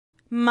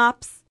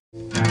Maps.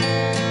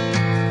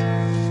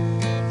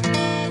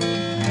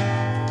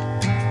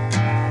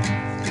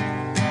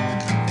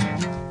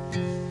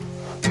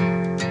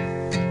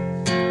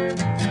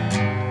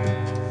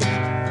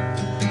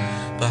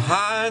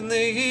 Behind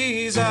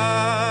these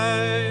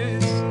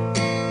eyes,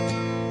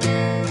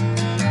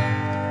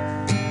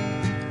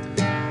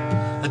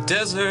 a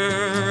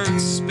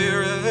desert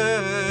spirit,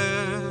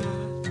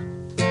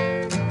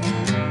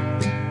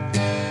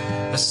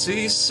 a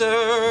sea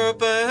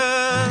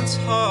serpent's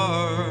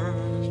heart,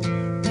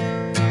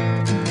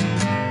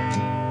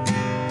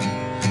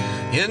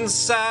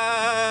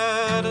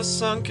 inside a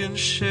sunken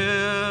ship.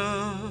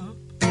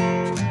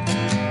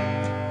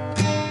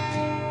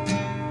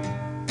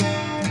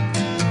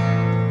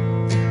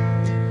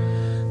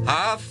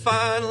 I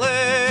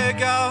finally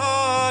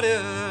got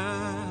it,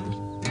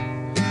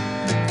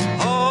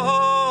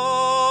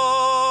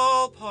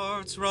 all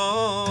parts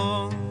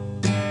wrong.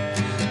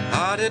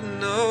 I didn't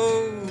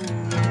know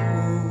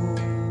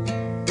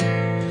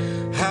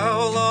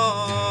how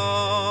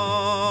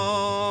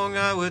long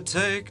I would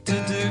take to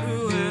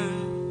do it.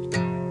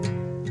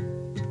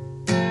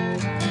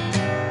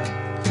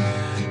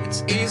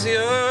 It's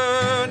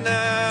easier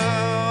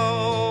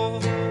now,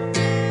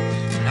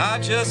 and I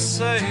just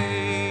say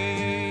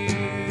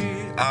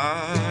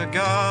I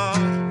got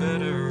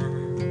better.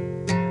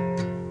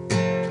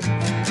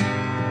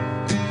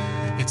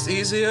 It's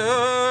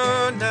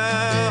easier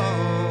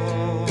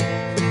now,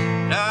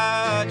 and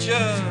I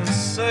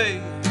just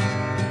say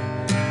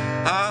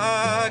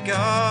I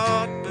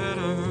got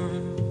better.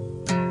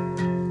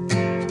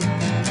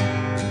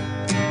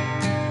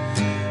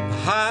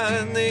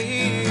 Behind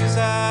these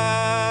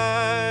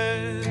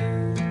eyes,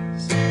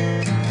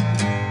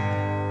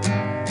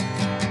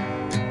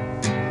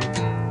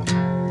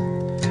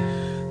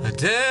 a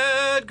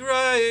dead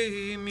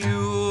gray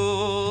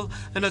mule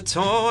and a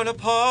torn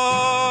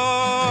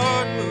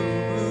apart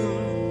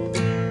moon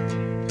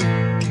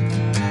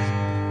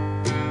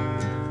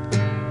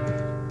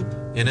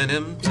in an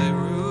empty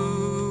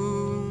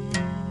room.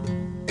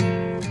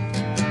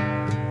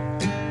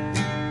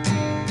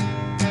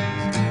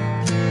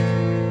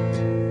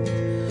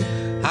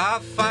 I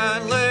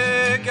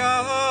finally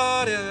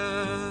got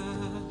it,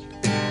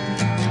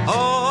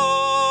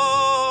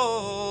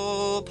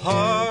 all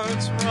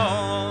parts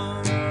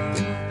wrong.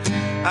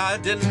 I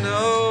didn't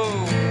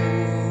know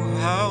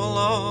how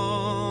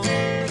long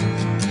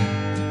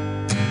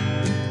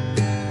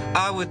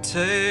I would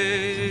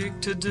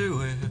take to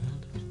do it.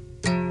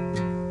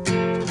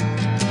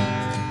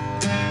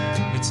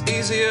 It's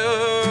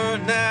easier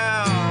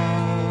now,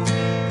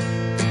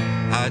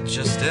 I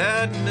just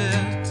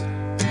admit.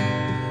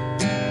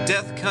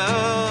 Death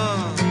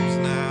comes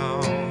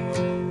now,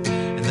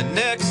 in the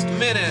next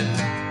minute,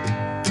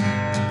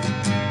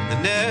 the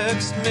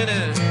next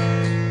minute,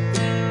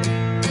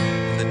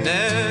 the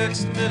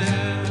next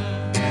minute.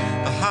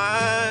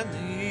 Behind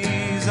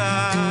these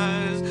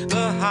eyes,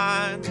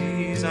 behind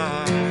these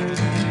eyes,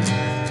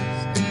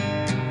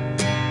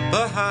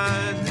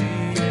 behind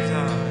these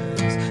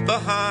eyes,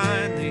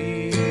 behind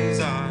these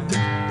eyes,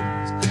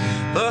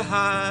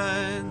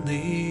 behind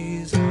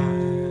these eyes.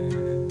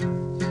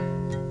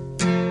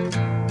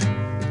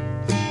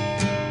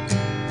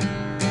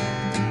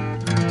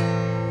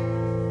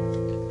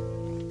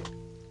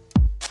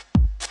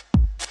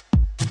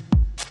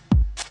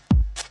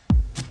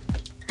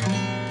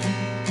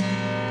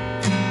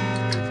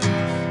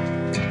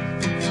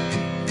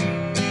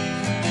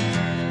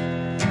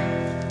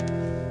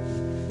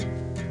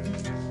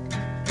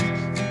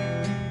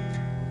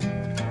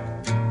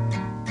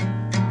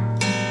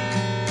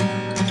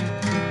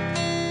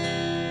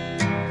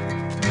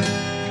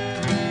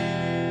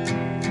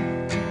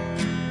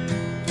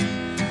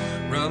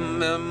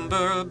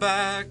 Remember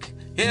back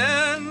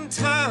in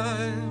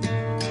time,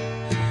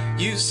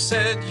 you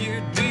said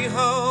you'd be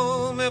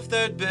home if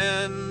there'd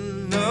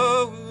been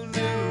no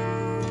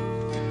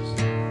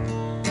news.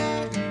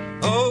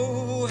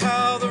 Oh,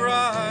 how the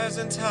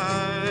rising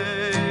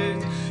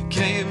tide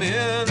came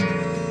in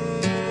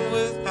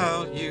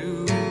without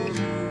you,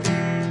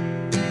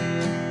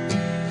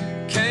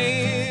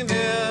 came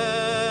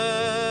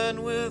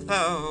in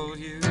without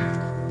you.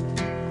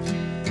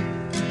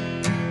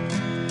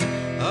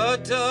 A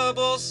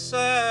double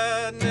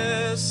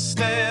sadness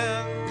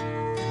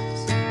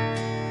stands,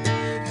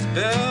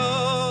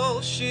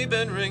 bell she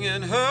been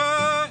ringing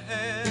her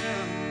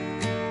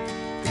hands.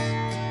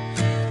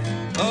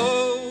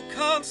 Oh,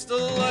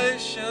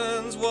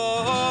 constellations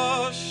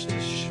washed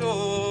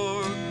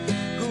ashore,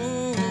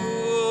 who'll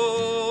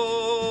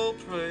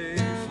pray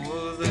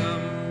for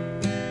them?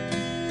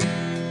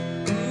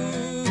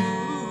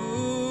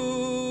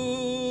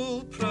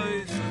 Who'll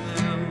pray for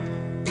them?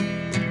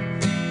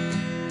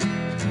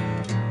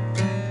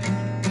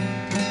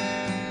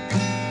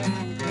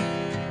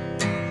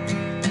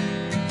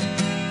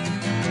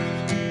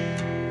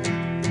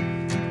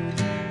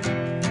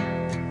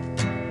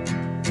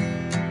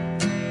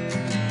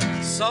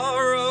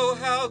 Sorrow,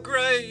 how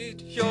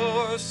great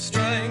your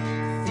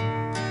strength.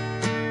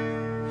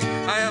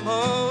 I am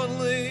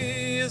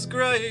only as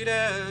great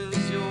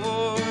as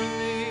your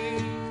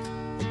need.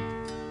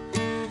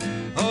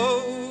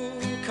 Oh,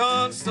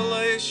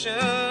 constellation,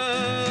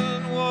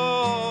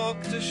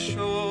 walk the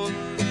shore,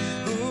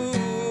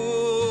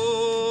 who'll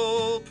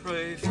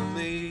pray for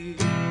me?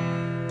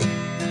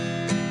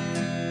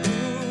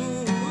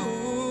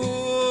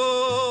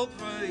 Who'll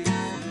pray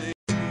for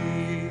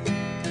me?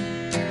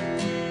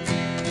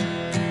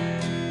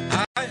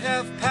 I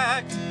have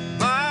packed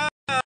my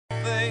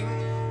thing,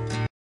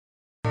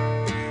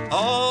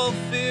 all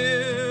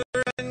fear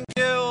and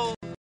guilt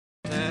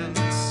and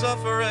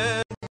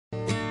suffering.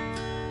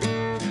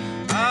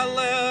 I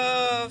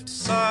left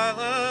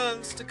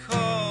silence to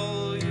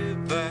call you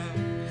back.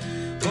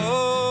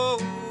 Oh,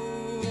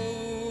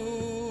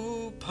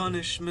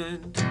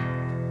 punishment.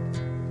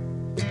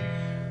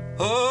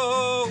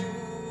 Oh,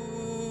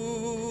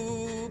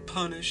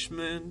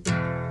 punishment.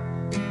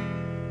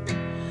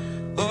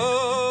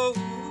 Oh,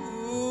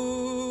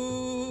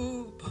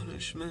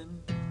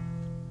 punishment.